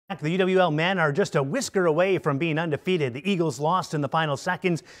The UWL men are just a whisker away from being undefeated. The Eagles lost in the final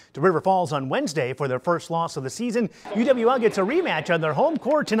seconds to River Falls on Wednesday for their first loss of the season. UWL gets a rematch on their home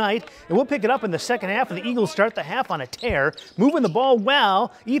court tonight, and we'll pick it up in the second half. The Eagles start the half on a tear, moving the ball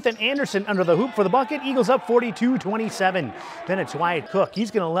well. Ethan Anderson under the hoop for the bucket. Eagles up 42-27. Then it's Wyatt Cook.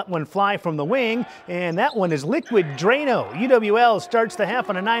 He's going to let one fly from the wing, and that one is Liquid Drano. UWL starts the half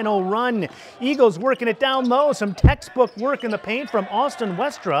on a 9-0 run. Eagles working it down low. Some textbook work in the paint from Austin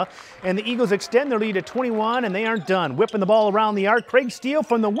Westra. And the Eagles extend their lead to 21, and they aren't done. Whipping the ball around the arc. Craig Steele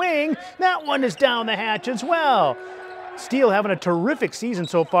from the wing. That one is down the hatch as well. Steele having a terrific season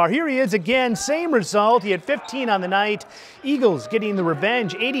so far. Here he is again, same result. He had 15 on the night. Eagles getting the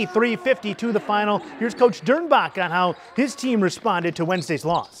revenge, 83-52 the final. Here's Coach Dernbach on how his team responded to Wednesday's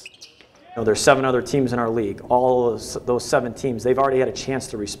loss. There's 7 other teams in our league. All of those 7 teams, they've already had a chance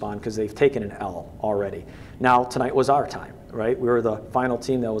to respond because they've taken an L already. Now, tonight was our time, right? We were the final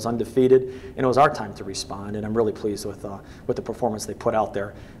team that was undefeated, and it was our time to respond, and I'm really pleased with the performance they put out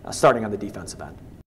there, starting on the defensive end.